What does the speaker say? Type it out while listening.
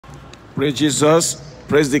Praise Jesus.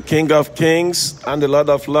 Praise the King of Kings and the Lord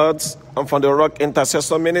of Lords. I'm from the Rock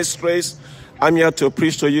Intercessor Ministries. I'm here to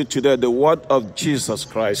preach to you today the word of Jesus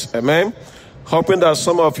Christ. Amen. Hoping that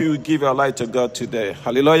some of you will give your life to God today.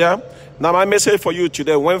 Hallelujah. Now my message for you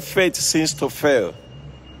today, when faith seems to fail.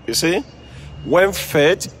 You see? When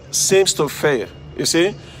faith seems to fail. You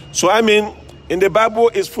see? So in the Bible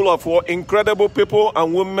is full of incredible people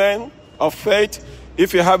and women of faith.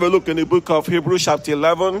 If you have a look in the book of Hebrews chapter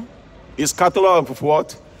 11, it's catalog of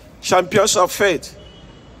what? Champions of faith.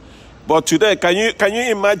 But today, can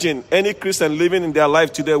you imagine any Christian living in their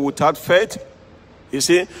life today without faith? You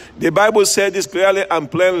see, the Bible said this clearly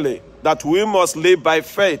and plainly, that we must live by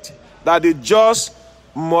faith, that the just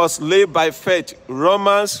must live by faith.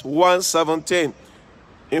 Romans 1:17.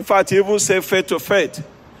 In fact, even say faith to faith.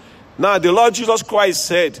 Now, the Lord Jesus Christ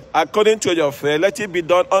said, according to your faith, let it be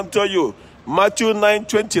done unto you. Matthew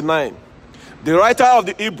 9:29. The writer of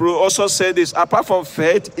the Hebrew also said this, apart from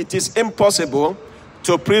faith, it is impossible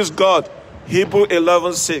to please God. Hebrew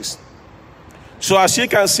 11:6. So as you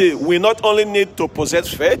can see, we not only need to possess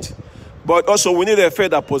faith, but also we need a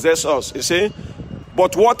faith that possesses us, you see.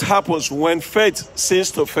 But what happens when faith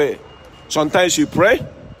seems to fail? Sometimes you pray,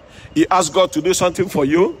 you ask God to do something for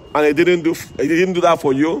you, and he didn't do that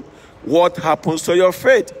for you. What happens to your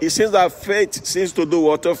faith? It seems that faith seems to do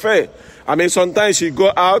what to fail. Sometimes you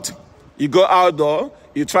go outdoor,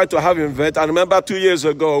 you try to have an event. I remember 2 years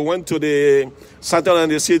ago, I went to the Saturn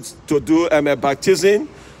and the Seed to do a baptism.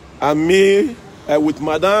 And me, with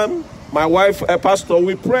Madame, my wife, a pastor,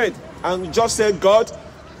 we prayed. And just said, God,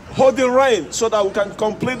 hold the rain so that we can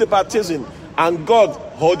complete the baptism. And God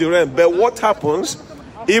hold the rain. But what happens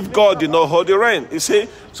if God did not hold the rain? You see,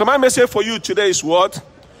 so my message for you today is what?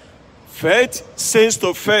 Faith seems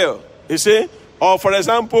to fail. You see, or for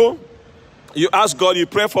example, you ask God, you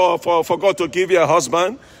pray for God to give you a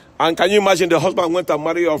husband, and can you imagine the husband went and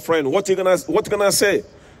marry your friend? What you gonna say?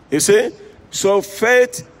 You see? So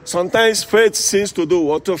sometimes faith seems to do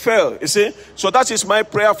what? To fail. You see? So that is my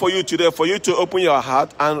prayer for you today, for you to open your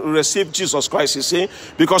heart and receive Jesus Christ, you see?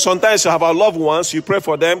 Because sometimes you have our loved ones, you pray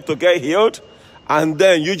for them to get healed, and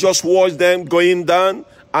then you just watch them going down,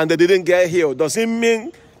 and they didn't get healed. Does it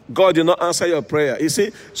mean God did not answer your prayer? You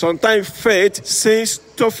see? Sometimes faith seems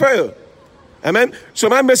to fail. Amen. So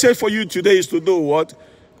my message for you today is to do what?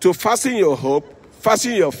 To fasten your hope,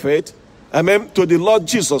 fasten your faith, amen, to the Lord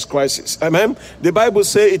Jesus Christ. Amen. The Bible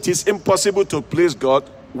says it is impossible to please God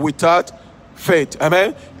without faith.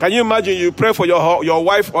 Amen. Can you imagine you pray for your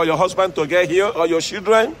wife or your husband to get healed, or your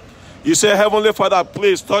children? You say, Heavenly Father,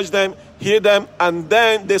 please touch them, heal them, and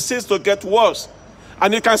then they cease to get worse.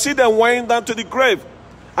 And you can see them weighing down to the grave.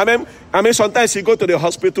 Amen. Sometimes you go to the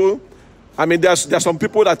hospital. There's some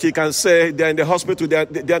people that you can say they're in the hospital.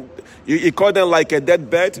 You call them like a dead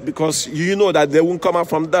bed, because you know that they won't come out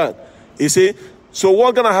from that. You see? So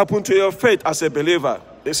what's going to happen to your faith as a believer?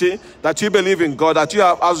 You see? That you believe in God, that you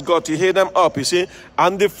have asked God to heal them up, you see?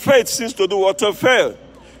 And the faith seems to do what? To fail.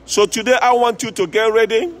 So today I want you to get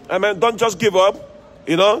ready. Don't just give up.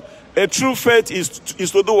 You know? A true faith is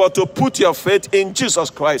to do what? To put your faith in Jesus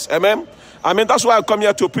Christ. Amen? That's why I come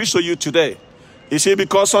here to preach to you today. You see,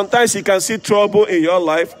 because sometimes you can see trouble in your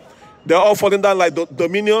life. They're all falling down like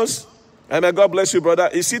dominions. Amen. God bless you, brother.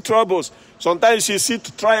 You see troubles. Sometimes you see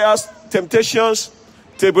trials, temptations,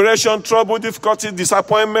 tribulation, trouble, difficulty,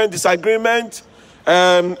 disappointment, disagreement,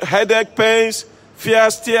 headache, pains,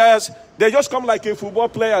 fears, tears. They just come like a football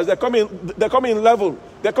players. They come in level.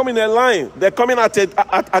 They come in a line. They're coming at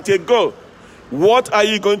a goal. What are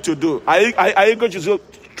you going to do? Are you going to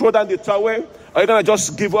throw down the towel? Are you going to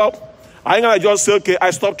just give up? Are you going to just say, okay,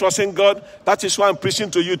 I stopped trusting God? That is why I'm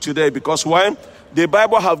preaching to you today. Because why? The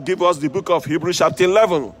Bible have given us the book of Hebrews chapter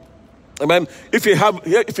 11. Amen. If you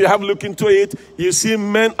have looked into it, you see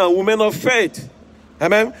men and women of faith.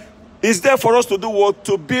 Amen. It's there for us to do what?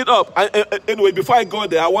 To build up. Anyway, before I go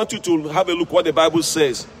there, I want you to have a look what the Bible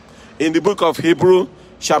says. In the book of Hebrews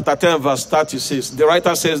chapter 10 verse 36, the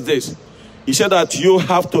writer says this. He said that you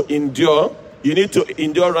have to endure. You need to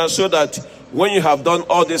endure, so that when you have done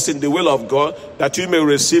all this in the will of God, that you may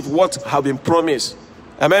receive what have been promised.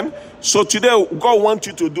 Amen. So today, God wants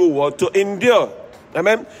you to do what? To endure.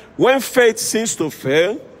 Amen. When faith seems to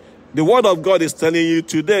fail, the word of God is telling you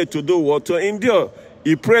today to do what? To endure.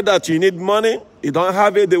 You pray that you need money, you don't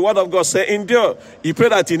have it, the word of God says endure. You pray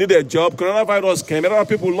that you need a job, coronavirus came, a lot of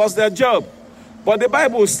people lost their job. But the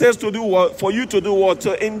Bible says to do what? For you to do what?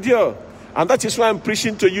 To endure. And that is why I'm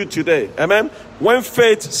preaching to you today. Amen. When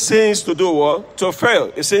faith seems to do what? To fail.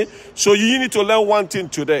 You see? So you need to learn one thing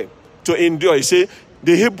today. To endure. You see?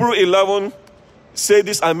 The Hebrew 11 say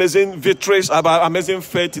these amazing victories about amazing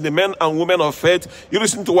faith in the men and women of faith. You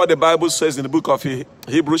listen to what the Bible says in the book of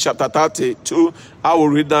Hebrews chapter 32. I will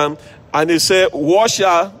read them. And it says, what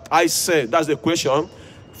shall I say? That's the question.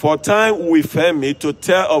 For time will fail me to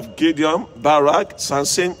tell of Gideon, Barak,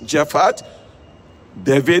 Samson, Jephthah,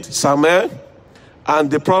 David, Samuel,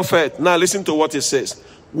 and the prophet. Now listen to what it says.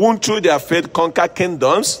 Who through their faith conquer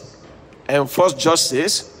kingdoms, enforce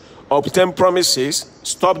justice, obtain promises,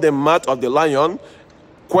 stop the mouth of the lion,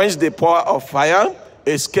 quench the power of fire,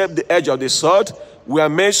 escape the edge of the sword, were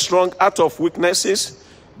made strong out of weaknesses,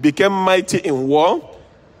 became mighty in war,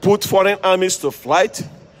 put foreign armies to flight,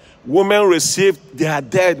 women received their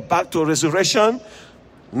dead back to resurrection.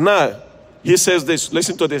 Now, he says this,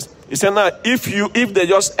 listen to this. He said, now, if they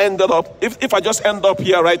just ended up, if I just end up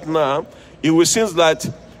here right now, it will seem that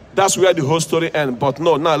that's where the whole story ends. But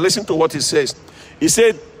no, now listen to what he says. He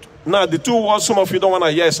said, now the two words some of you don't want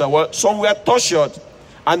to hear, some were tortured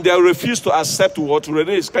and they refused to accept what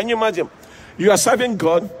release. Can you imagine? You are serving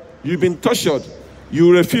God, you've been tortured,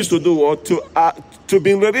 you refuse to do what? To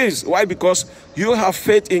be released. Why? Because you have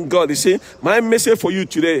faith in God. You see, my message for you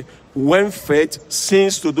today, when faith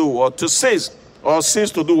seems to do what? To cease. Or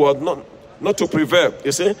seems to do what? Not to prevail.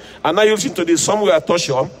 You see? And now you listen to this. Some were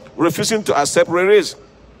tortured, refusing to accept release,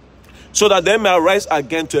 so that they may rise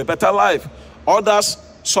again to a better life. Others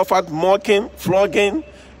suffered mocking, flogging,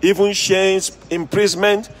 even chains,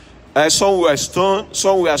 imprisonment. Some were stoned,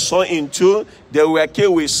 some were sawn in two, they were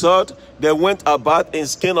killed with sword, they went about in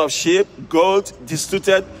skin of sheep, gold,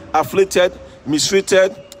 destitute, afflicted,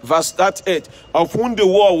 mistreated. Verse 38, of whom the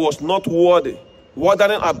world was not worthy,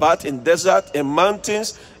 wandering about in desert, in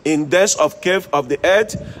mountains, in dens of cave of the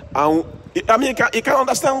earth. And I mean, you can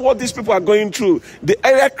understand what these people are going through. The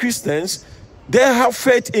early Christians, they have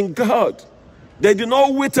faith in God. They do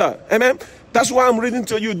not wither. Amen. That's why I'm reading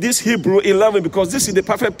to you this Hebrew 11, because this is the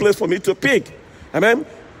perfect place for me to pick. Amen.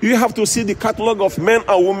 You have to see the catalog of men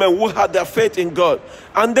and women who had their faith in God.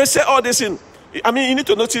 And they say all this in, I mean, you need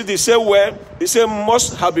to notice they say where, they say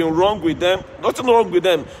must have been wrong with them. Nothing wrong with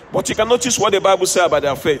them. But you can notice what the Bible says about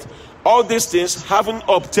their faith. All these things haven't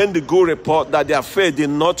obtained the good report that their faith did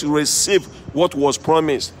not receive what was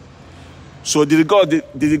promised. So did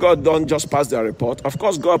God don't just pass their report? Of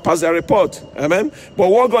course, God passed their report. Amen. But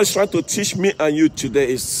what God is trying to teach me and you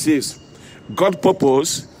today is this: God's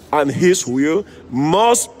purpose and His will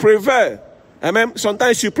must prevail. Amen.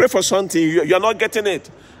 Sometimes you pray for something, you're not getting it.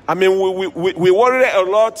 I mean, we worry a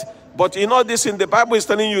lot, but you know this in the Bible is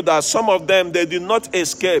telling you that some of them, they did not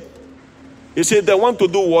escape. You see, they want to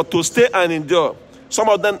do what? To stay and endure. Some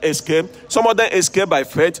of them escape. Some of them escape by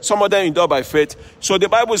faith. Some of them endure by faith. So the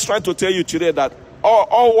Bible is trying to tell you today that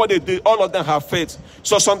all what they do, all of them have faith.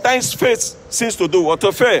 So sometimes faith seems to do what?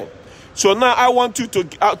 To fail. So now I want you to,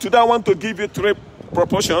 today I want to give you three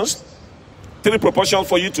proportions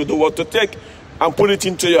for you to do what? To take and put it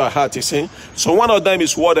into your heart, you see. So one of them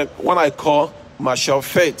is what I call martial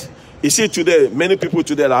faith. You see, today, many people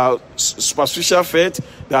today have superficial faith.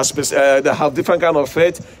 They have different kind of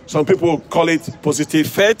faith. Some people call it positive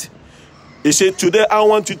faith. You see, today I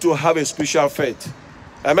want you to have a spiritual faith.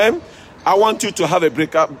 Amen? I want you to have a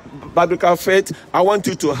biblical faith. I want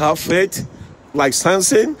you to have faith like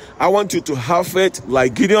Samson. I want you to have faith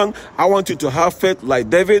like Gideon. I want you to have faith like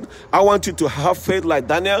David. I want you to have faith like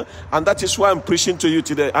Daniel. And that is why I'm preaching to you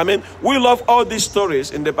today. I mean, we love all these stories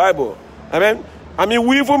in the Bible. Amen? I mean,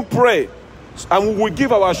 we even pray and we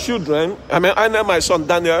give our children. I mean, I know my son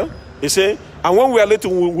Daniel, you see, and when we are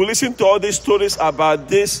little, we listen to all these stories about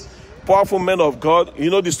this powerful men of God. You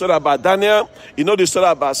know the story about Daniel, you know the story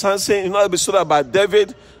about Samson, you know the story about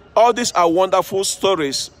David. All these are wonderful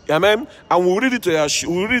stories. Amen. And we read it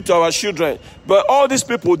to our children. But all these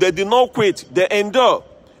people, they did not quit. They endure.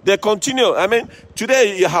 They continue. I mean,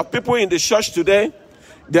 today you have people in the church today,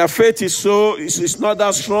 their faith is it's not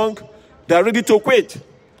that strong. They're ready to quit.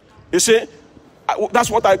 You see, that's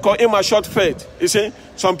what I call immature faith. You see,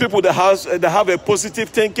 some people they have a positive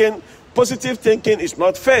thinking. Positive thinking is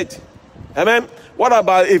not faith. Amen. What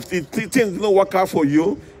about if the things don't work out for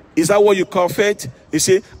you? Is that what you call faith? You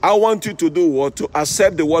see, I want you to do what? To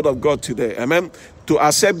accept the word of God today. Amen. To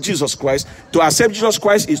accept Jesus Christ. To accept Jesus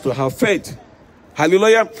Christ is to have faith.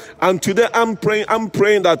 Hallelujah. And today I'm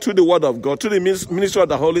praying that through the word of God, through the ministry of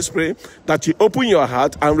the Holy Spirit, that you open your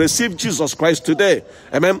heart and receive Jesus Christ today.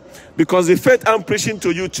 Amen. Because the faith I'm preaching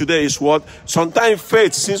to you today is what? Sometimes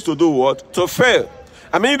faith seems to do what? To fail.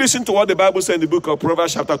 I mean, listen to what the Bible says in the book of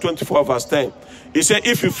Proverbs chapter 24 verse 10. It says,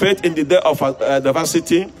 if you faith in the day of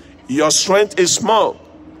adversity, your strength is small.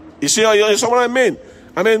 You see what I mean?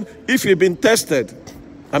 I mean, if you've been tested,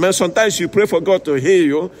 I mean, sometimes you pray for God to heal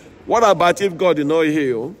you. What about if God did not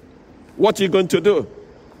heal? What are you going to do?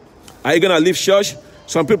 Are you going to leave church?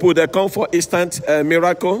 Some people, they come for instant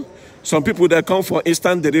miracle. Some people, they come for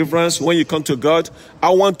instant deliverance when you come to God.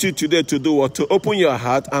 I want you today to do what? To open your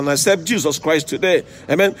heart and accept Jesus Christ today.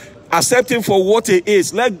 Amen. Accept him for what he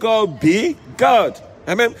is. Let God be God.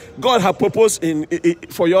 Amen. God has purpose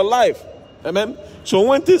for your life. Amen. So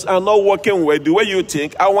when things are not working well the way you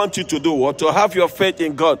think, I want you to do what? To have your faith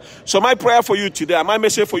in God. So my prayer for you today, and my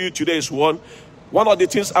message for you today is one of the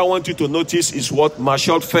things I want you to notice is what?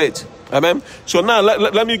 Matured faith. Amen. So now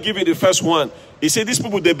let me give you the first one. He said these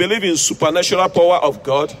people, they believe in supernatural power of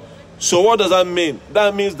God. So what does that mean?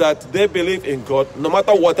 That means that they believe in God. No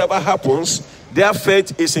matter whatever happens, their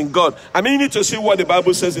faith is in God. I mean, you need to see what the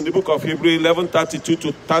Bible says in the book of Hebrews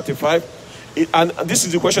 11:32-35. And this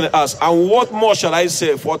is the question it asks. And what more shall I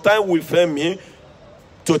say? For time will fail me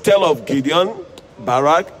to tell of Gideon,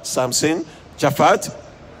 Barak, Samson, Japhet,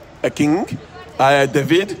 a king,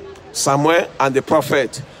 David, Samuel, and the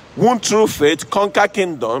prophet, whom through faith conquer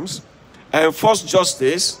kingdoms, enforce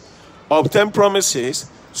justice, obtain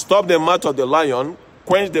promises, stop the mouth of the lion,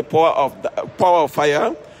 quench the power of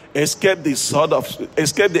fire, escape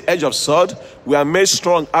the edge of sword, were made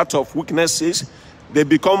strong out of weaknesses. They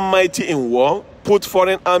become mighty in war, put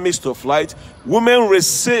foreign armies to flight. Women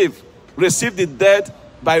receive the dead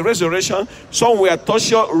by resurrection. Some were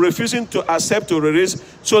tortured, refusing to accept to release,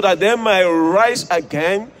 so that they might rise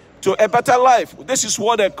again to a better life. This is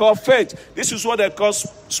what they call faith. This is what they call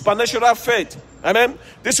supernatural faith. Amen.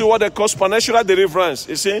 This is what they call supernatural deliverance.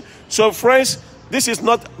 You see. So, friends, this is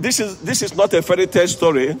not a fairy tale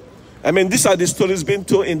story. I mean, these are the stories being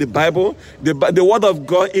told in the Bible. The word of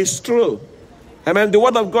God is true. Amen. The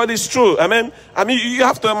word of God is true. Amen. I mean, you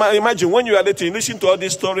have to imagine when you are listening to all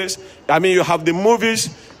these stories. I mean, you have the movies.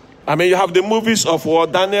 I mean, you have the movies of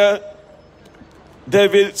Daniel,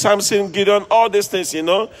 David, Samson, Gideon, all these things, you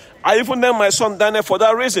know. I even named my son Daniel for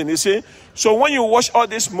that reason, you see. So when you watch all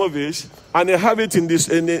these movies and you have it in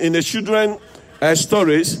the children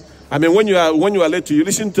stories, I mean, when you are little, you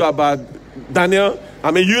listen to about Daniel. I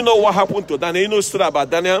mean, you know what happened to Daniel. You know story about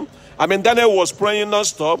Daniel. I mean, Daniel was praying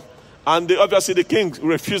non-stop, and obviously the king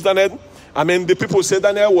refused Daniel. I mean, the people said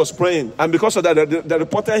Daniel was praying, and because of that, they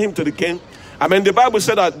reported him to the king. I mean, the Bible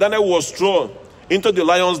said that Daniel was thrown into the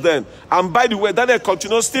lion's den. And by the way, Daniel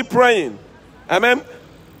continued still praying. Amen.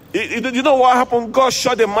 You know what happened? God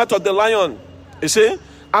shut the mouth of the lion. You see?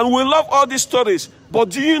 And we love all these stories. But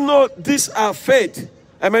do you know these are faith?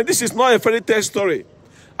 I mean, this is not a fairy tale story.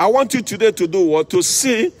 I want you today to do what? To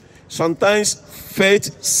see sometimes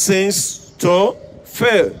faith seems to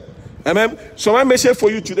fail. Amen. So my message for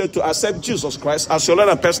you today to accept Jesus Christ as your Lord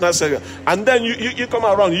and personal Savior. And then you come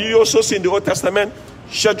around. You also see in the Old Testament,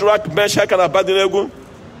 Shadrach, Meshach, and Abednego.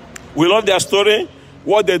 We love their story,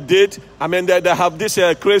 what they did. I mean, they have this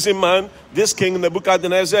crazy man, this king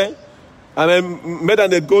Nebuchadnezzar, I mean, made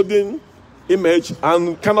a golden image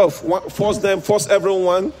and kind of forced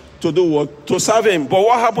everyone to do what? To serve him. But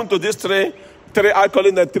what happened to these three, I call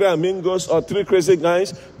it the three amigos or three crazy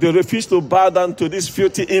guys? They refused to bow down to this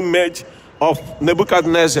filthy image of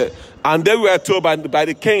Nebuchadnezzar. And they were told by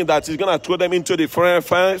the king that he's going to throw them into the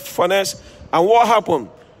furnace. And what happened?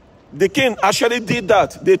 The king actually did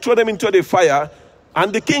that. They threw them into the fire.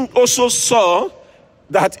 And the king also saw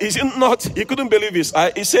that he couldn't believe his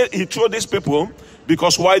eye. He said he threw these people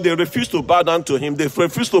because why? They refused to bow down to him. They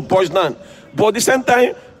refused to bow down. But at the same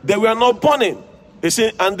time, they were not burning. You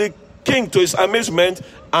see, and the king, to his amazement,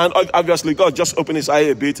 and obviously God just opened his eye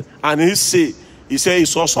a bit, and he said he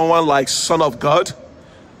saw someone like Son of God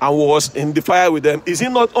and was in the fire with them. Is it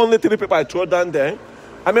not only three people I threw down there?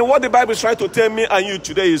 I mean, what the Bible is trying to tell me and you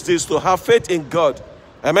today is this: to have faith in God.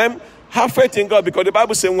 Amen. Have faith in God, because the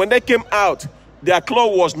Bible says when they came out, their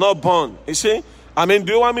cloth was not burned. You see? I mean,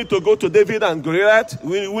 do you want me to go to David and Goliath?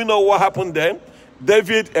 We know what happened then.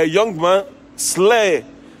 David, a young man, slay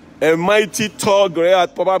a mighty tall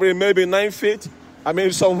Goliath, probably maybe 9 feet. I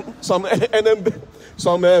mean, some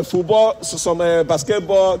football, some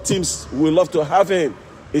basketball teams would love to have him.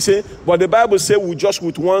 You see? But the Bible says we just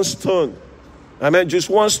with one stone. I mean, just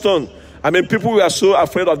one stone. I mean, people were so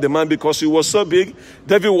afraid of the man because he was so big.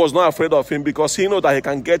 David was not afraid of him because he knew that he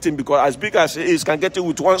can get him, because as big as he is, can get him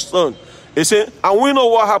with one stone. You see? And we know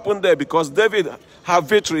what happened there because David had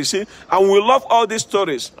victory, you see? And we love all these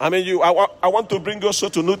stories. I mean, I want to bring you also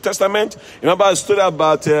to New Testament. Remember a story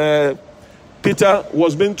about Peter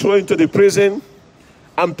was being thrown into the prison,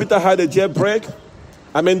 and Peter had a jailbreak.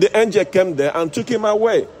 I mean, the angel came there and took him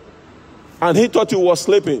away. And he thought he was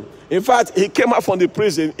sleeping. In fact, he came out from the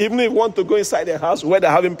prison, even if he wanted to go inside the house where they're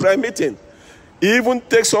having prayer meeting. It even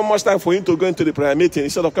takes so much time for him to go into the prayer meeting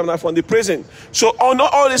instead of coming out from the prison. So on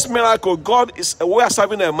all this miracle, we are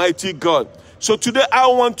serving a mighty God. So today I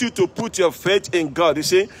want you to put your faith in God, you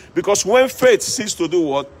see, because when faith ceases to do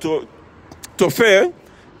what? To fail,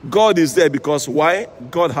 God is there, because why?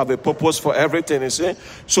 God have a purpose for everything, you see.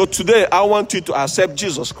 So today I want you to accept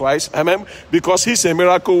Jesus Christ, amen, because he's a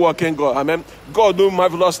miracle working God, amen. God do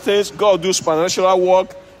marvelous things, God do supernatural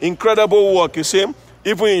work, incredible work, you see.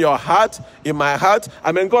 Even in your heart, in my heart,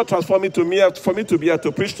 amen, God transformed me for me to be here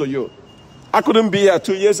to preach to you. I couldn't be here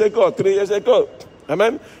 2 years ago, 3 years ago,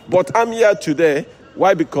 amen. But I'm here today.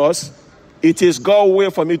 Why? Because it is God's way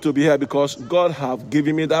for me to be here, because God have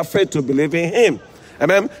given me that faith to believe in him.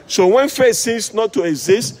 Amen. So when faith seems not to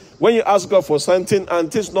exist, when you ask God for something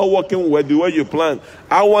and it's not working well the way you plan,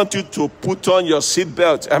 I want you to put on your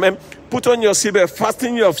seatbelt. Amen. Put on your seatbelt,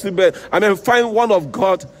 fasten your seatbelt. Amen. Find one of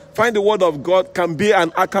God. Find the word of God can be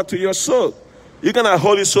an anchor to your soul. You're going to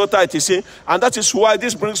hold it so tight, you see. And that is why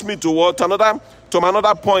this brings me to what? To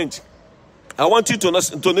another point. I want you to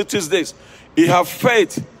notice this. You have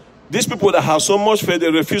faith. These people that have so much faith,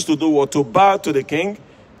 they refuse to do what? To bow to the king,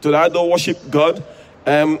 to the idol worship God.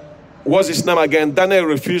 What's his name again? Daniel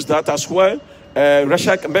refused that as well.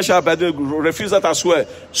 Meshach refused that as well.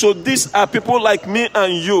 So these are people like me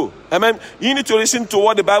and you. Amen. You need to listen to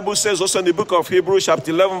what the Bible says also in the book of Hebrews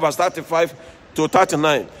chapter 11 verse 35 to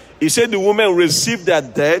 39. He said the women received their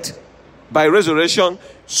death by resurrection.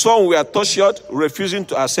 Some were tortured, refusing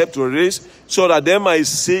to accept release, so that they might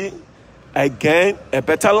see again a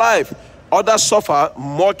better life. Others suffer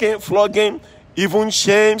mocking, flogging, even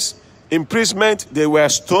shames, imprisonment. They were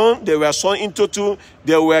stoned, they were sawn into two,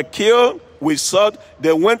 they were killed with sword.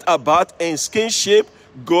 They went about in skin shape,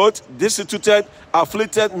 goat, destitute,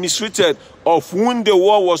 afflicted, mistreated, of whom the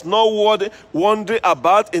world was not wandering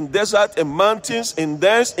about in desert, in mountains, in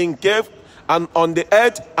dens, in cave, and on the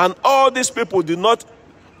earth. And all these people did not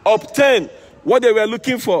obtain what they were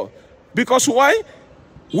looking for. Because why?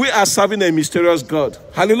 We are serving a mysterious God.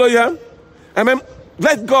 Hallelujah. Amen.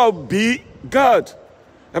 Let God be God.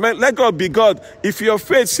 Amen. Let God be God. If your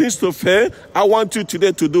faith seems to fail, I want you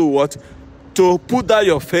today to do what? To put down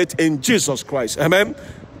your faith in Jesus Christ. Amen.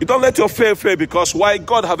 You don't let your faith fail, because why?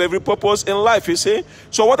 God have every purpose in life, you see.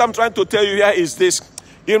 So what I'm trying to tell you here is this.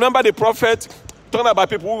 You remember the prophet talking about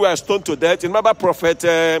people who were stoned to death? You remember Prophet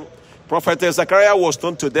Zechariah was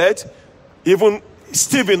stoned to death? Even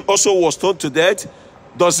Stephen also was stoned to death.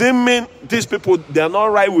 Does it mean these people, they are not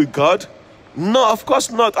right with God? No, of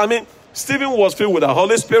course not. I mean, Stephen was filled with the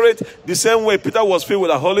Holy Spirit the same way Peter was filled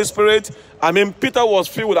with the Holy Spirit. I mean, Peter was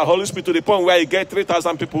filled with the Holy Spirit to the point where he get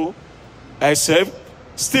 3,000 people saved.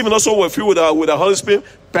 Stephen also was filled with the Holy Spirit.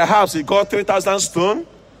 Perhaps he got 3,000 stones.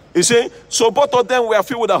 You see? So both of them were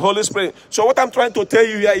filled with the Holy Spirit. So what I'm trying to tell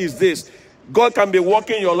you here is this. God can be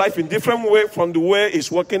working your life in different way from the way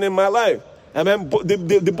he's working in my life. Amen.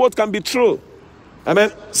 The both can be true.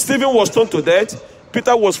 Amen. Stephen was stoned to death.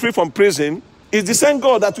 Peter was free from prison. It's the same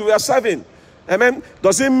God that we are serving. Amen.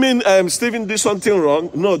 Does it mean Stephen did something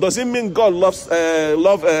wrong? No. Does it mean God loves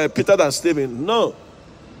Peter than Stephen? No.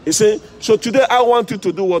 You see, so today I want you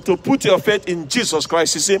to do what? To put your faith in Jesus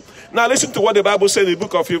Christ. You see, now listen to what the Bible says in the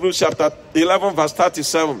book of Hebrews chapter 11 verse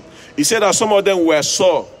 37. He said that some of them were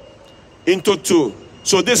sawn into two.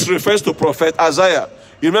 So this refers to prophet Isaiah.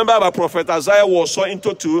 You remember about prophet Isaiah was sawn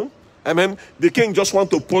into two? Amen. The king just want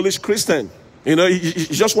to polish Christian. You know, he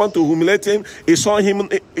just want to humiliate him. He saw him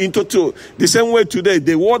into two. The same way today,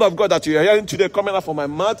 the word of God that you are hearing today coming out from my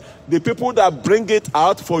mouth, the people that bring it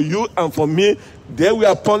out for you and for me, they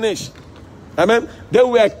were punished. Amen. They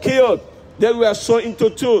were killed. They were sawn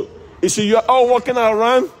into two. You see, you are all walking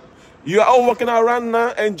around. You are all walking around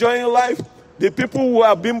now, enjoying life. The people who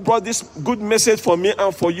have been brought this good message for me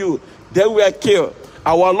and for you, they were killed.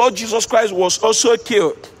 Our Lord Jesus Christ was also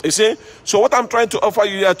killed. You see? So what I'm trying to offer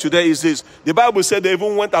you here today is this. The Bible said they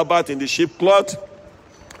even went about in the sheep cloth,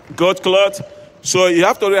 goat cloth. So you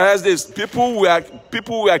have to realize this. People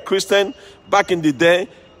who were Christian back in the day,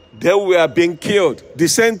 they were being killed. The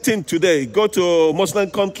same thing today. Go to Muslim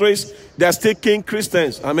countries, they are still killing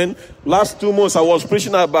Christians. I mean, last 2 months I was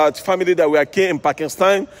preaching about family that were killed in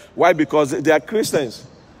Pakistan. Why? Because they are Christians.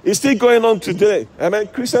 It's still going on today. I mean,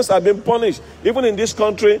 Christians have been punished. Even in this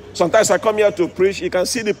country, sometimes I come here to preach. You can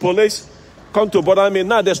see the police come to bother me.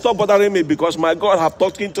 Now they stop bothering me because my God have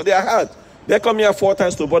talked into their heart. They come here 4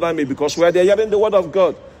 times to bother me because where they're hearing the word of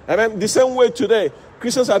God. I mean, the same way today,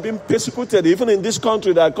 Christians have been persecuted, even in this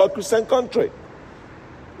country that are called Christian country.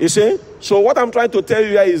 You see? So what I'm trying to tell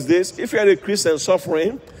you here is this. If you're a Christian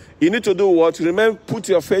suffering, you need to do what? Remember, put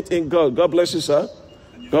your faith in God. God bless you, sir.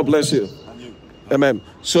 God bless you. Amen.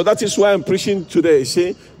 So that is why I'm preaching today, you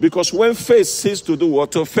see, because when faith ceases to do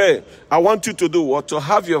what? To fail. I want you to do what? To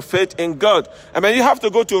have your faith in God. I mean, you have to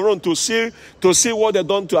go to Rome to see what they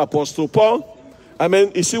done to Apostle Paul. I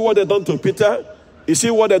mean, you see what they done to Peter. You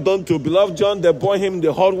see what they done to beloved John. They brought him in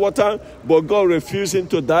the hot water, but God refused him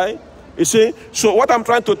to die. You see, so what I'm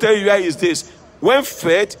trying to tell you here is this. When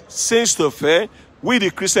faith ceases to fail, we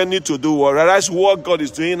the Christian need to do what? Realize what God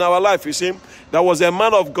is doing in our life. You see, there was a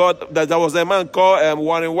man of God, there was a man called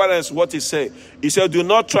Warren Wallace. What he said? He said, do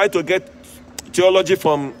not try to get theology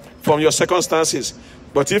from your circumstances.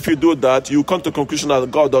 But if you do that, you come to the conclusion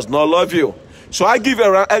that God does not love you. So I give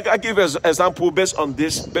an example based on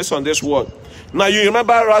this word. Now you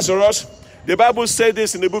remember Lazarus? The Bible said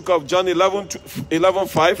this in the book of John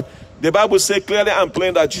 11:5. The Bible says clearly and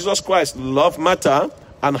plain that Jesus Christ loved Martha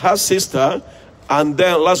and her sister, and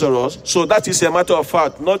then Lazarus. So that is a matter of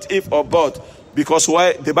fact, not if or but. Because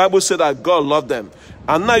why? The Bible said that God loved them.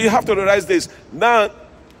 And now you have to realize this. Now,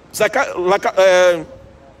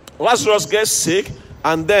 Lazarus gets sick,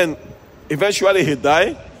 and then eventually he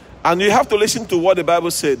died. And you have to listen to what the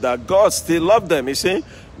Bible said, that God still loved them. You see?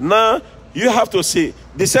 Now, you have to see,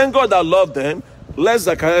 the same God that loved them, led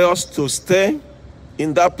Zacharias to stay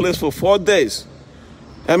in that place for 4 days.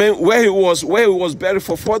 I mean, where he was buried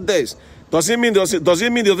for 4 days. Does it mean he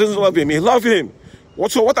doesn't love him? He loved him.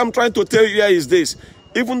 So what I'm trying to tell you here is this.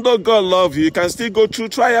 Even though God loves you, you can still go through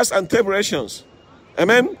trials and tribulations.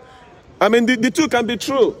 Amen? I mean, the two can be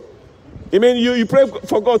true. I mean, you pray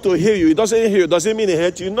for God to heal you. It doesn't heal you. Doesn't mean he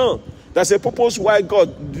hurt you. No. There's a purpose why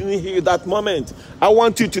God didn't heal you that moment. I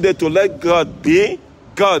want you today to let God be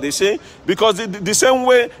God, you see? Because the same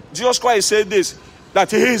way Jesus Christ said this, that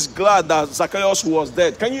he is glad that Zacchaeus was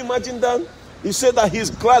dead. Can you imagine that? He said that he's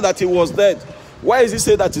glad that he was dead. Why is he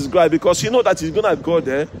say that he's glad? Because he knows that he's going to go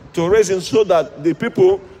there to raise him so that the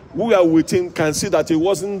people who are with him can see that he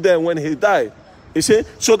wasn't there when he died. You see?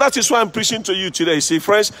 So that is why I'm preaching to you today. You see,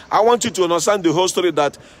 friends, I want you to understand the whole story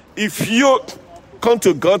that if you come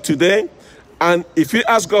to God today and if you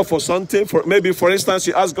ask God for something, maybe for instance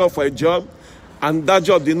you ask God for a job and that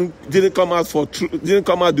job didn't come out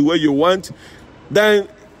the way you want, then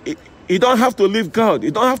you don't have to leave God.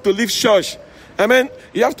 You don't have to leave church. I mean,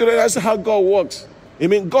 you have to realize how God works. I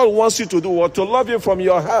mean, God wants you to do what? To love you from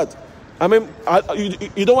your heart. I mean,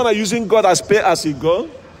 you don't want to using God as pay as you go.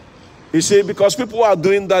 You see, because people are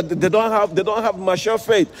doing that, they don't have mature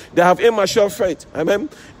faith. They have immature faith. Amen.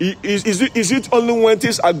 Is it only when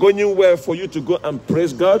things are going well for you to go and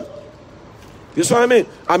praise God? You see what I mean?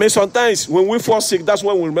 I mean, sometimes when we fall sick, that's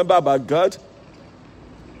when we remember about God.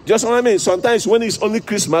 Just what I mean? Sometimes when it's only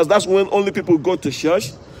Christmas, that's when only people go to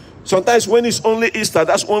church. Sometimes when it's only Easter,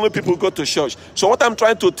 that's when only people go to church. So what I'm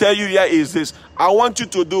trying to tell you here is this. I want you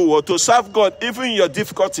to do what? To serve God, even in your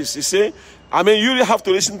difficulties, you see. I mean, you really have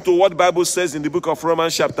to listen to what the Bible says in the book of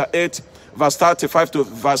Romans chapter 8, verse 35 to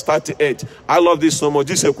verse 38. I love this so much.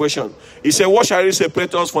 This is a question. He said, what shall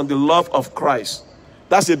separate us from the love of Christ?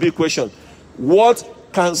 That's a big question. What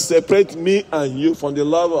can separate me and you from the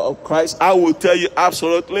love of Christ? I will tell you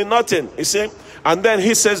absolutely nothing. You see? And then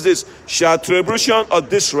he says this, shall tribulation or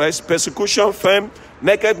distress, persecution, fame,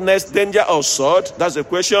 nakedness, danger or sword? That's the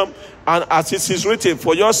question. And as it is written,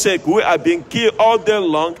 for your sake we are being killed all day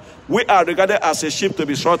long. We are regarded as a sheep to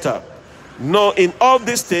be slaughtered. No, in all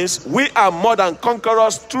these things, we are more than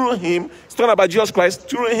conquerors through him. It's talking about Jesus Christ,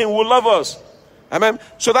 through him who loves us. Amen.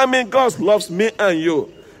 So that means God loves me and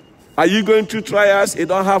you. Are you going through trials? You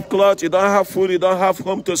don't have clothes, you don't have food, you don't have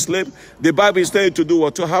home to sleep. The Bible is telling you to do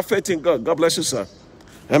what? To have faith in God. God bless you, sir.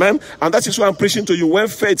 Amen. And that is why I'm preaching to you. When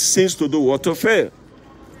faith seems to do what? To fail.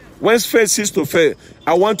 When faith ceases to fail,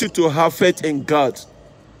 I want you to have faith in God.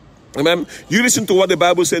 Amen. You listen to what the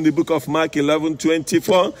Bible says in the book of Mark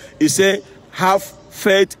 11:24. It says, have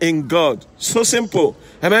faith in God. So simple.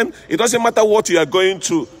 Amen. It doesn't matter what you are going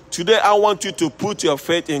through. Today, I want you to put your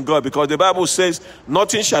faith in God because the Bible says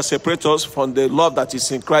nothing shall separate us from the love that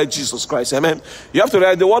is in Christ Jesus Christ. Amen. You have to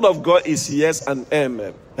realize the word of God is yes and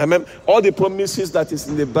amen. Amen. All the promises that is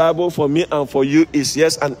in the Bible for me and for you is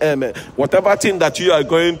yes and amen. Whatever thing that you are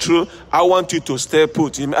going through, I want you to stay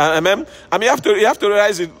put. Amen. I mean, you have to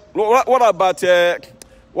realize it. What about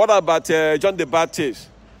John the Baptist?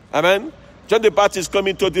 Amen. John the Baptist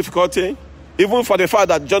coming to difficulty, even for the fact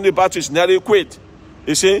that John the Baptist nearly quit.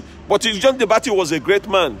 You see, but John the Baptist was a great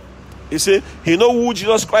man. You see, he know who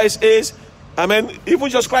Jesus Christ is. I mean, even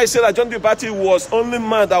Jesus Christ said that John the Baptist was only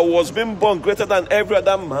man that was being born greater than every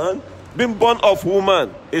other man, being born of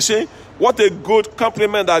woman. You see, what a good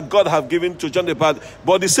compliment that God have given to John the Baptist.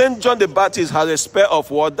 But the same John the Baptist has a spare of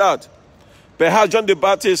what that. Perhaps John the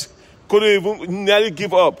Baptist couldn't even nearly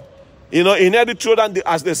give up. You know, he nearly threw down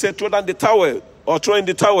as they say, throw down the towel or throw in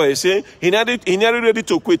the towel. You see, he nearly ready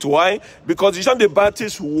to quit. Why? Because John the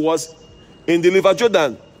Baptist was in the River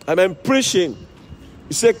Jordan, preaching.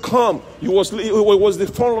 He said, come. He was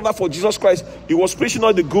the forerunner for Jesus Christ. He was preaching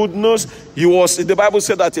all the good news. The Bible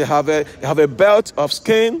said that he have a belt of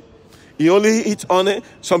skin. He only eat on it.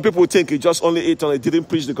 Some people think he just only ate on it, didn't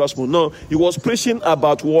preach the gospel. No, he was preaching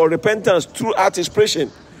about repentance throughout his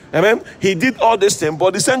preaching. Amen. He did all this thing,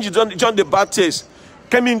 but the same John the Baptist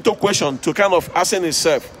came into question to kind of asking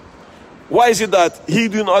himself, why is it that he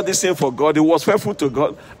doing all this thing for God? He was faithful to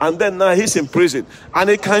God, and then now he's in prison, and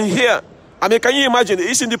he can hear. Can you imagine?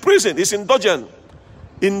 He's in the prison. He's in dungeon,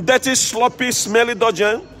 in dirty, sloppy, smelly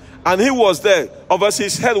dungeon, and he was there. Obviously,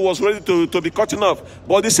 his head was ready to be cutting off.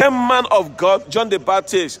 But the same man of God, John the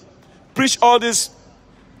Baptist, preached all these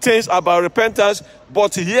things about repentance,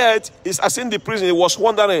 but yet he's as in the prison. He was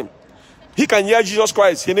wondering. He can hear Jesus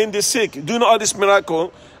Christ healing the sick, doing all this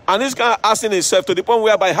miracle, and he's kind of asking himself to the point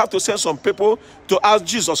whereby I have to send some people to ask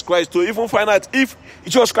Jesus Christ to even find out if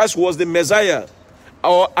Jesus Christ was the Messiah.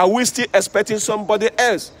 Or are we still expecting somebody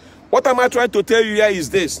else? What am I trying to tell you here is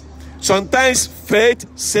this. Sometimes faith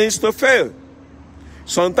seems to fail.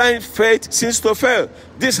 Sometimes faith seems to fail.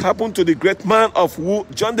 This happened to the great man of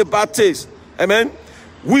John the Baptist. Amen.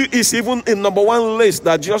 Is even in number one list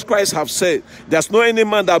that Jesus Christ have said. There's no any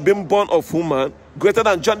man that have been born of woman greater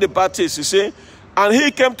than John the Baptist, you see. And he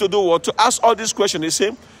came to do what? To ask all these questions, you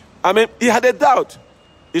see. He had a doubt.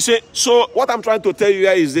 You see, so what I'm trying to tell you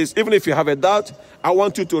here is this. Even if you have a doubt, I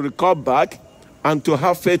want you to recall back and to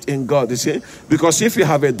have faith in God, you see. Because if you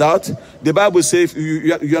have a doubt, the Bible says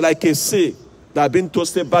you're like a sea that have been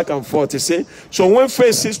toasted back and forth, you see. So when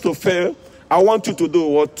faith ceases to fail, I want you to do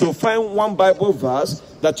what? To find one Bible verse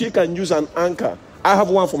that you can use an anchor. I have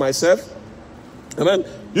one for myself. Amen.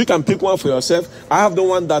 You can pick one for yourself. I have the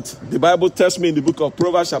one that the Bible tells me in the book of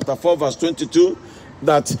Proverbs chapter 4 verse 22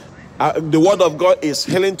 that the word of God is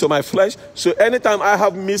healing to my flesh. So anytime I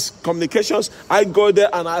have miscommunications, I go there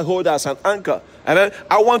and I hold as an anchor. And then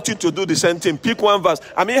I want you to do the same thing. Pick one verse.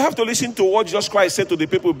 You have to listen to what Jesus Christ said to the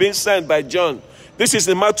people being sent by John. This is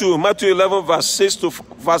in Matthew 11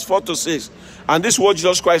 verse 4 to 6. And this is what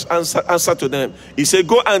Jesus Christ answered to them. He said,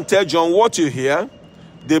 go and tell John what you hear.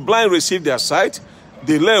 The blind receive their sight.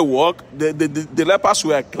 The lame walk. The lepers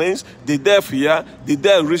were cleansed. The deaf hear. The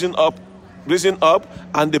dead risen up,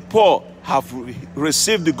 and the poor have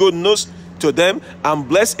received the good news to them, and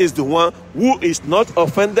blessed is the one who is not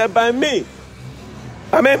offended by me.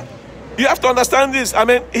 You have to understand this.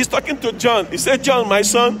 He's talking to John. He said, John, my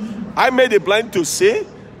son, I made the blind to see,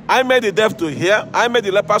 I made the deaf to hear, I made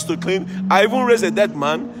the lepers to clean, I even raised a dead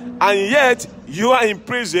man, and yet you are in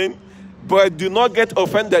prison, but do not get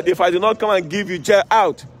offended if I do not come and give you jail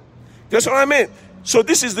out. That's what I mean. So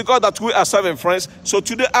this is the God that we are serving, friends. So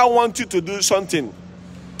today I want you to do something.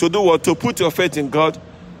 To do what? To put your faith in God.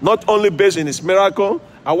 Not only based in his miracle.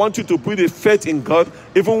 I want you to put your faith in God.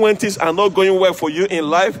 Even when things are not going well for you in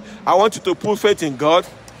life. I want you to put faith in God.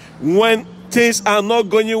 When things are not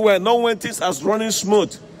going well. Not when things are running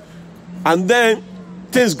smooth. And then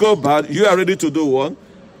things go bad. You are ready to do what?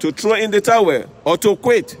 To throw in the towel. Or to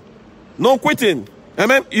quit. No quitting.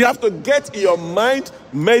 Amen. You have to get your mind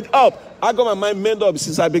made up. I got my mind made up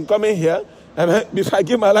since I've been coming here. Amen. Before I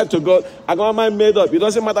give my life to God, I got my mind made up. It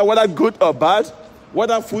doesn't matter whether good or bad,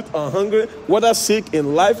 whether food or hungry, whether sick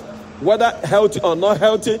in life, whether healthy or not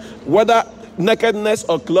healthy, whether nakedness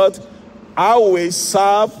or clothed, I will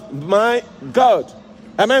serve my God.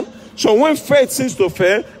 Amen. So when faith seems to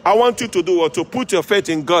fail, I want you to do what? To put your faith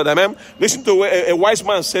in God. Amen. Listen to where a wise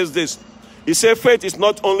man says this. He said faith is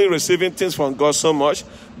not only receiving things from God so much,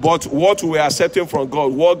 but what we are accepting from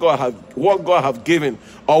God, what God have given,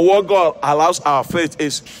 or what God allows our faith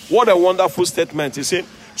is. What a wonderful statement, you see.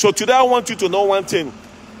 So today I want you to know one thing.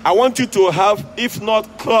 I want you to have, if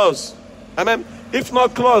not clause, amen, if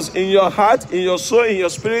not clause in your heart, in your soul, in your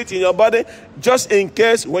spirit, in your body, just in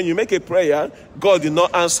case when you make a prayer, God did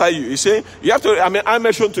not answer you. You see, you have to, I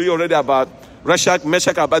mentioned to you already about Shadrach,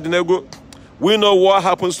 Meshach, and Abednego. We know what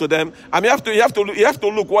happens to them. You have to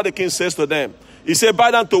look what the king says to them. He said,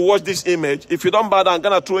 bow down to watch this image. If you don't bow down, I'm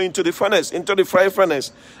going to throw you into the furnace, into the fire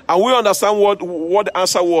furnace. And we understand what the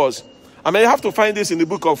answer was. You have to find this in the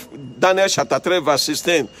book of Daniel chapter 3 verse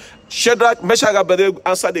 16. Shadrach, Meshach, and Abednego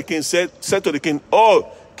answered the king, said to the king,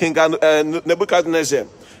 oh, King Nebuchadnezzar,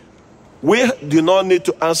 we do not need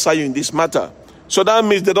to answer you in this matter. So that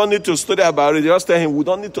means they don't need to study about it. They just tell him, we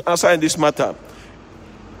don't need to answer in this matter.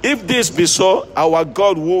 If this be so, our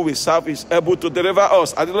God who we serve is able to deliver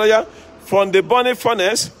us, hallelujah, from the burning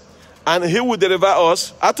furnace, and he will deliver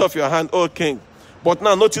us out of your hand, O king. But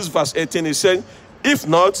now notice verse 18. He said, if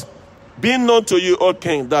not, be known to you, O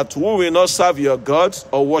king, that we will not serve your gods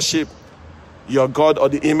or worship your God or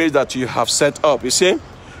the image that you have set up. You see?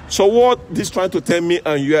 So what this trying to tell me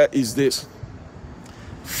and you is this.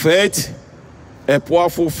 Faith, a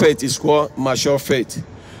powerful faith is called mature faith.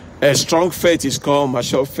 A strong faith is called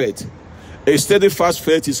mature faith. A steadfast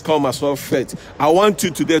faith is called mature faith. I want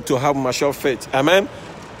you today to have mature faith. Amen?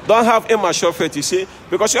 Don't have immature faith, you see.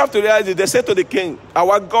 Because you have to realize it. They said to the king,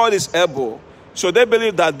 our God is able. So they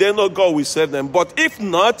believe that they know God will save them. But if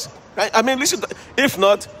not, I mean, listen, if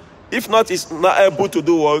not is not able to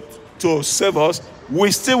do what? To save us, we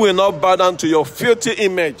still will not bow down to your filthy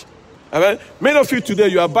image. Amen? Many of you today,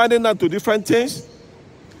 you are bowing down to different things.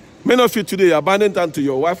 Many of you today, you are bowing down to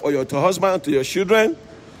your wife or your husband, to your children.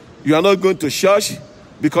 You are not going to church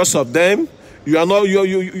because of them. You are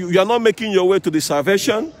not making your way to the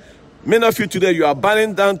salvation. Many of you today, you are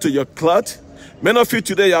bowing down to your cloth. Many of you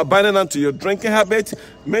today, you are bowing down to your drinking habit.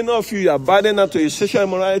 Many of you are bowing down to your sexual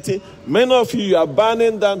immorality. Many of you are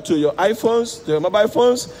bowing down to your iPhones, to your mobile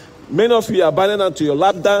phones. Many of you are bowing down to your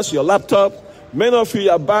lap dance, your laptop. Many of you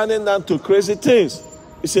are bowing down to crazy things.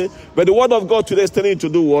 You see, but the word of God today is telling you to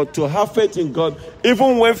do what? To have faith in God,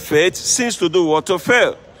 even when faith seems to do what? To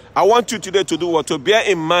fail. I want you today to do what? To bear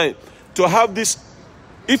in mind, to have this,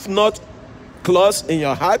 if not clause in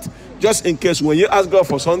your heart, just in case when you ask God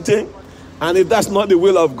for something, and if that's not the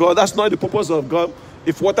will of God, that's not the purpose of God,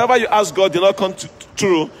 if whatever you ask God did not come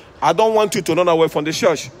true, I don't want you to run away from the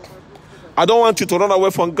church. I don't want you to run away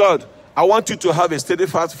from God. I want you to have a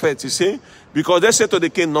steadfast faith, you see, because they said to the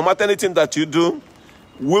king, no matter anything that you do,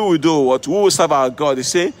 we will do what? We will serve our God, you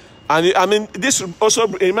see. And I mean, this also,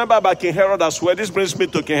 remember about King Herod as well. This brings me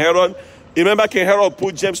to King Herod. Remember King Herod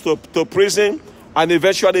put James to prison and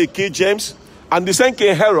eventually he killed James. And the same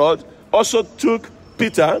King Herod also took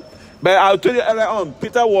Peter. But I'll tell you earlier on,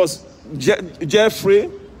 Peter was Jeffrey.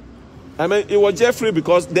 I mean, it was Jeffrey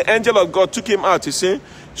because the angel of God took him out, you see.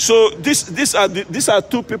 So these are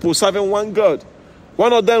two people serving one God.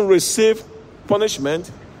 One of them received punishment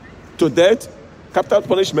to death, capital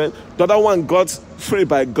punishment. The other one got free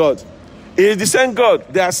by God. It is the same God.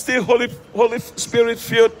 They are still Holy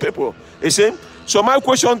Spirit-filled people. You see? So my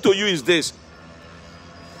question to you is this.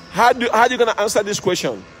 How are you going to answer this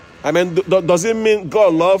question? I mean, does it mean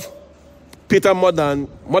God loved Peter more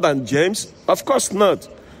than James? Of course not.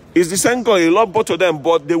 It's the same God. He loved both of them.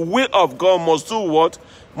 But the will of God must do what?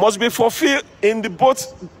 Must be fulfilled in the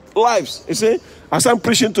both lives. You see? As I'm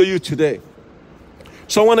preaching to you today,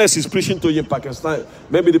 someone else is preaching to you in Pakistan.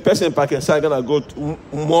 Maybe the person in Pakistan is going to go to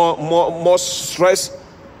more stress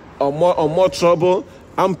or more trouble.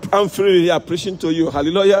 I'm free here preaching to you.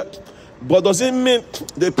 Hallelujah. But does it mean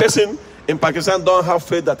the person in Pakistan don't have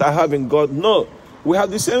faith that I have in God? No. We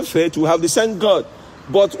have the same faith. We have the same God.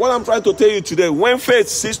 But what I'm trying to tell you today, when faith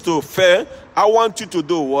ceases to fail, I want you to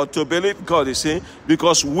do what? To believe God, you see.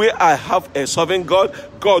 Because I have a sovereign God.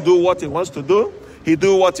 God do what he wants to do. He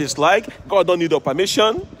do what he's like. God don't need your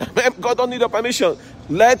permission. God don't need your permission.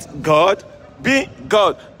 Let God be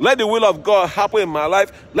God. Let the will of God happen in my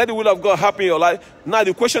life. Let the will of God happen in your life. Now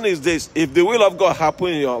the question is this. If the will of God happen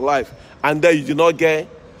in your life and then you do not get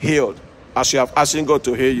healed as you have asked God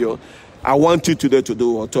to heal you, I want you today to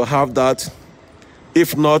do what? To have that,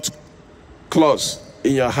 if not clause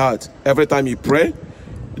in your heart. Every time you pray,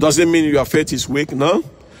 it doesn't mean your faith is weak, no?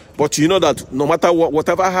 But you know that no matter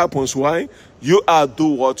whatever happens, why? You are do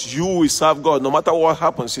what? You will serve God no matter what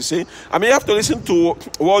happens, you see. I mean, you have to listen to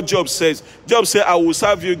what Job says. Job said, I will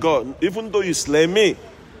serve you, God, even though you slay me.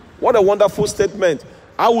 What a wonderful statement.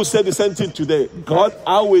 I will say the same thing today. God,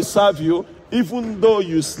 I will serve you even though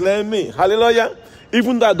you slay me. Hallelujah.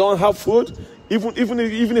 Even though I don't have food, even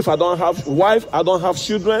if I don't have wife, I don't have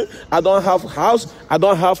children, I don't have house, I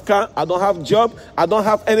don't have car, I don't have job, I don't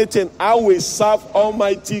have anything, I will serve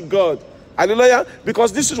Almighty God. Hallelujah.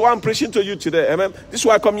 Because this is why I'm preaching to you today. Amen. This is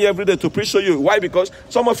why I come here every day to preach to you. Why? Because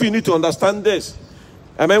some of you need to understand this.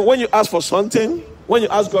 Amen. When you ask for something, when you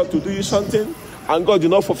ask God to do you something, and God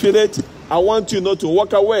did not fulfill it, I want you not to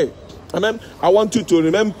walk away. Amen. I want you to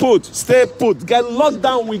remain put, stay put, get locked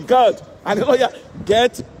down with God. Hallelujah.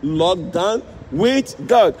 Get locked down with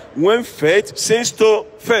God. When faith seems to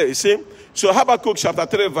fail. You see? So Habakkuk chapter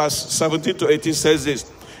 3 verse 17 to 18 says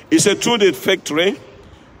this. It said, through the fig tree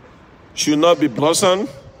should not be blossomed,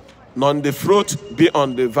 nor the fruit be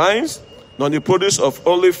on the vines, nor the produce of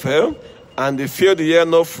olive fail, and the field year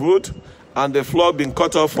no fruit, and the floor been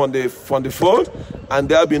cut off from the fold, and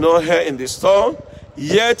there be no hair in the store.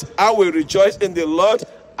 Yet I will rejoice in the Lord.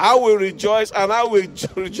 I will rejoice, and I will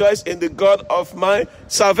rejoice in the God of my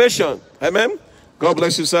salvation. Amen. God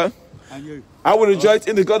bless you, sir. I will rejoice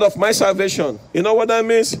in the God of my salvation. You know what that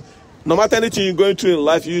means? No matter anything you're going through in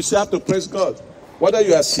life, you still have to praise God. Whether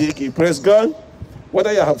you are sick, you praise God.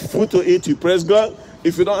 Whether you have food to eat, you praise God.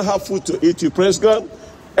 If you don't have food to eat, you praise God.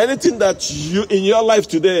 Anything that you in your life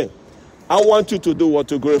today, I want you to do what?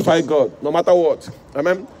 To glorify God, no matter what.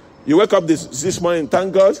 Amen. You wake up this morning,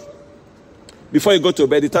 thank God. Before you go to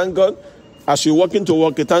bed, you thank God. As you walk into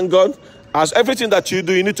work, you thank God. As everything that you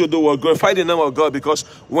do, you need to do what? Glorify the name of God. Because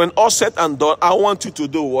when all said and done, I want you to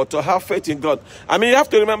do what? To have faith in God. I mean, you have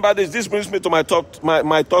to remember this. This brings me to my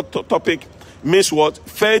topic. Means what?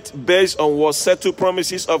 Faith based on what? Settled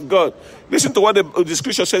promises of God. Listen to what the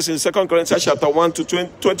scripture says in 2 Corinthians chapter 1 to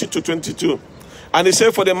 20 to 22. And it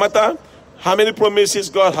says, for the matter, how many promises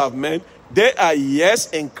God have made, they are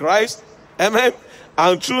yes in Christ. Amen.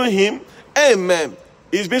 And through him, amen.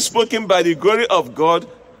 It's been spoken by the glory of God.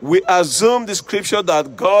 We assume the scripture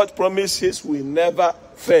that God promises will never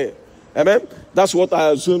fail. Amen. That's what I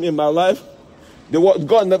assume in my life. The word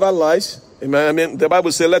God never lies. Amen. I mean, the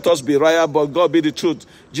Bible says, let us be right, but God be the truth.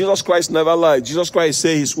 Jesus Christ never lied. Jesus Christ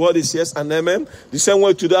says his word is yes and amen. The same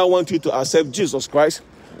way today, I want you to accept Jesus Christ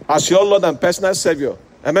as your Lord and personal Savior.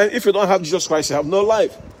 Amen. If you don't have Jesus Christ, you have no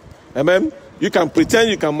life. Amen. You can pretend,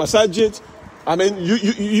 you can massage it. I mean,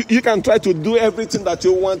 you can try to do everything that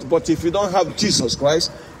you want, but if you don't have Jesus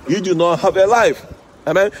Christ, you do not have a life.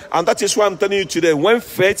 Amen. And that is why I'm telling you today, when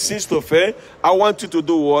faith ceases to fail, I want you to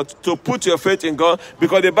do what? To put your faith in God.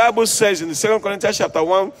 Because the Bible says in the 2 Corinthians chapter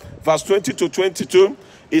 1, verse 20 to 22,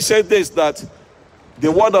 it says this, that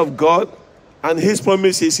the word of God and his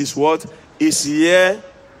promises is what? Is yeah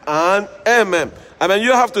and amen. I mean,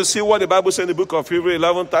 you have to see what the Bible says in the book of Hebrews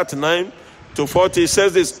 11:39 to 40. It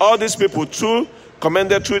says this, all these people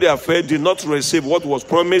commended through their faith did not receive what was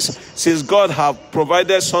promised, since God have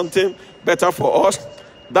provided something better for us,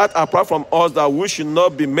 that apart from us, that we should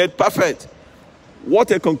not be made perfect.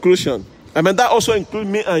 What a conclusion. I mean, that also includes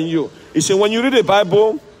me and you. You see, when you read the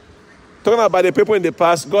Bible, talking about the people in the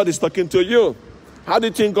past, God is talking to you. How do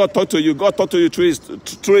you think God talked to you? God talked to you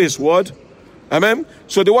through his word. Amen.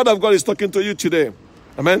 So the word of God is talking to you today.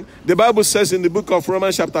 Amen. The Bible says in the book of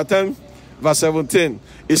Romans chapter 10, verse 17,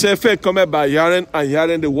 it says, faith cometh by hearing, and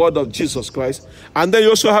hearing the word of Jesus Christ. And then you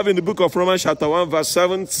also have in the book of Romans chapter 1, verse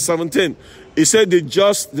 17, it said,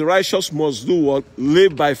 the righteous must do what?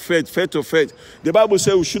 Live by faith, faith to faith. The Bible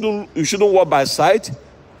says we shouldn't walk by sight,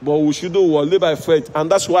 but we should do what? Live by faith. And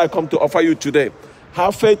that's why I come to offer you today.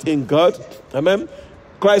 Have faith in God. Amen.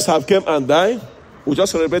 Christ have came and died. We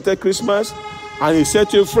just celebrated Christmas, and he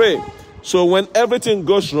set you free. So when everything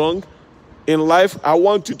goes wrong in life, I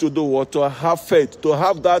want you to do what? To have faith. To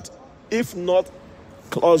have that, if not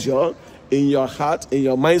closure, in your heart, in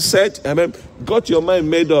your mindset. Amen. Got your mind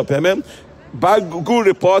made up. Amen. Bad, good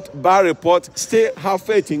report, bad report. Stay, have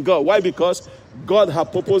faith in God. Why? Because God has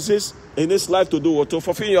purposes in his life to do what? To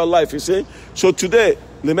fulfill your life, you see. So today,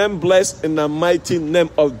 remain blessed in the mighty name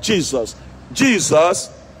of Jesus. Jesus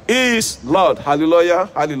is Lord. Hallelujah,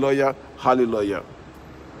 hallelujah, hallelujah.